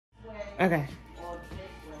Okay.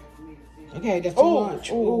 Okay, that's too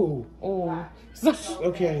much. Ooh. Ooh.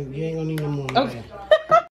 Okay, you ain't gonna need no more. Okay.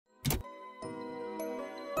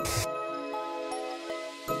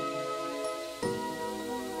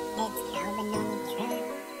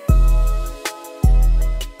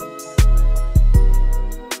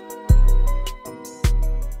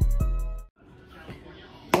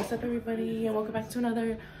 What's up, everybody, and welcome back to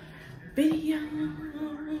another video.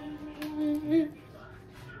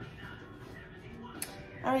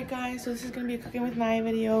 Alright guys, so this is gonna be a cooking with Naya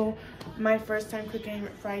video. My first time cooking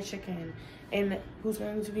fried chicken. And who's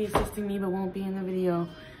going to be assisting me but won't be in the video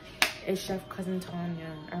is Chef Cousin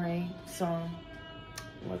Tanya. Alright, so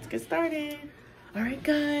let's get started. Alright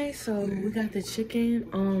guys, so we got the chicken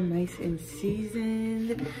all nice and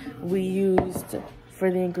seasoned. We used,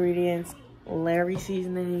 for the ingredients, Larry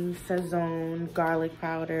seasoning, Sazon, garlic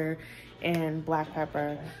powder, and black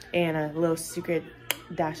pepper, and a little secret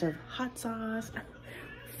dash of hot sauce,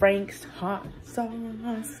 Frank's hot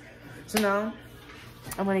sauce. So now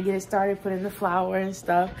I'm gonna get it started, put in the flour and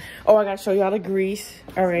stuff. Oh, I gotta show y'all the grease.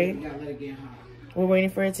 All right, we're waiting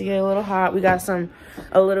for it to get a little hot. We got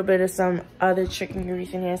a little bit of some other chicken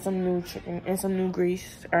grease in here, some new chicken and some new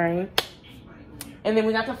grease. All right, and then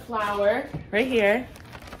we got the flour right here.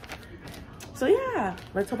 So yeah,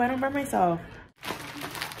 let's hope I don't burn myself.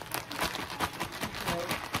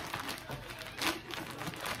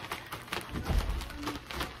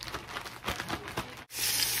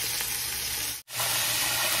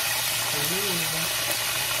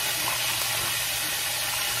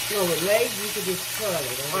 No, with legs, you could just curl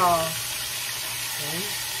it. Oh. Okay.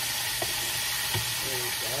 There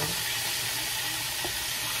you go.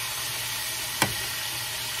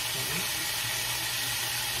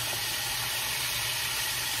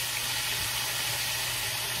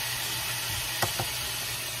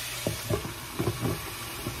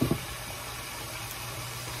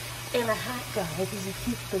 And a hot guy, because you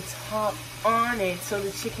keep the top on it so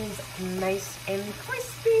the chicken's nice and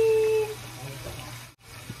crispy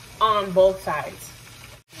on both sides.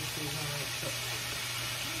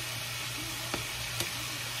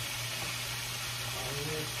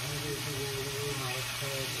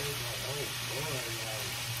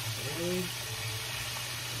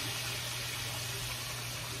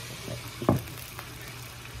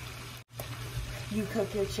 You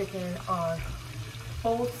cook your chicken on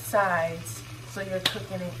both sides, so you're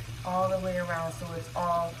cooking it all the way around so it's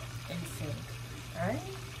all in sync. All right,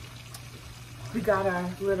 we got our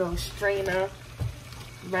little strainer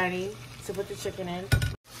ready to put the chicken in.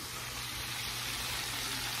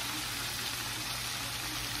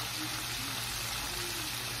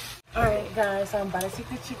 All right guys, so I'm about to take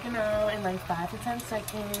the chicken out in like 5 to 10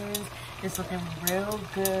 seconds. It's looking real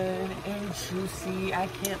good and juicy. I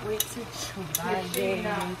can't wait to try it.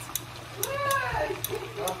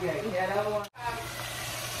 Okay, yeah, that one.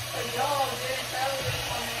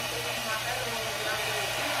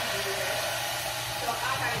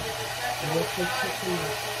 Let the chicken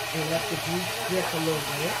and let the juice drip a little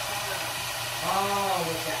bit. Oh,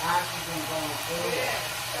 with the oxygen going through it.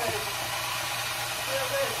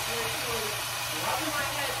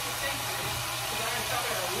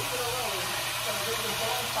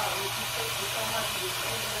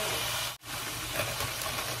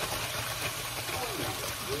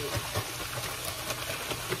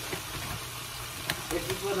 Did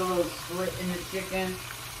you put a little slit in the chicken?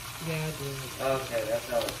 Yeah, I did. Okay, that's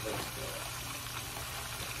how it's supposed to go.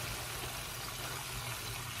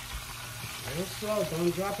 Real slow,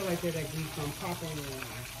 don't drop it like that, that grease don't pop on the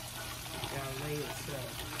line. You gotta lay it slow.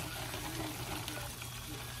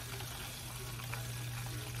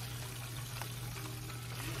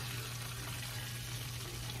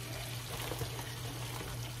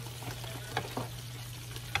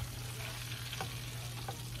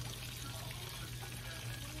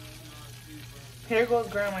 Here goes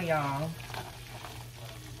grandma, y'all.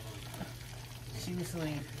 She was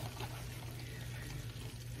asleep.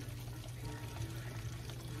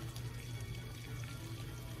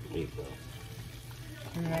 There you go.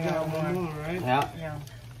 And I got one more, right? Yeah.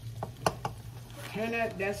 Can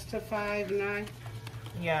that's to 5-9?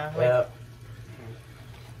 Yeah. Yep.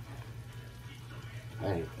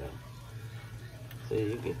 There you go. So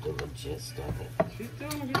you get the gist of it. She's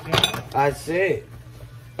doing a good job. I see.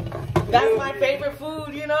 That's my favorite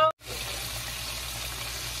food, you know?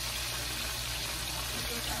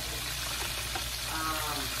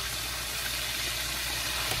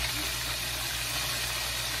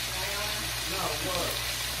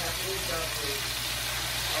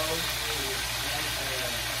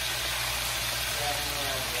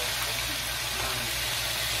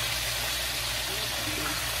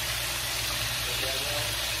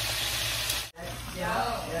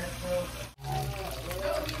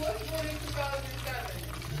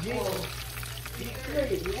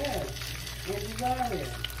 got it.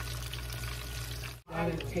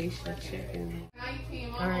 Gotta taste your chicken.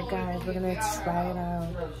 Alright guys, we're gonna try it out.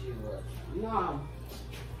 No.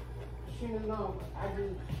 She didn't know. I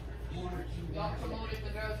just wanted to. Y'all promoted the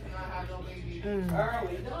girls cannot have no babies.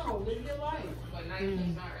 Early. No, live your life. But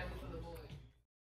 19's not really.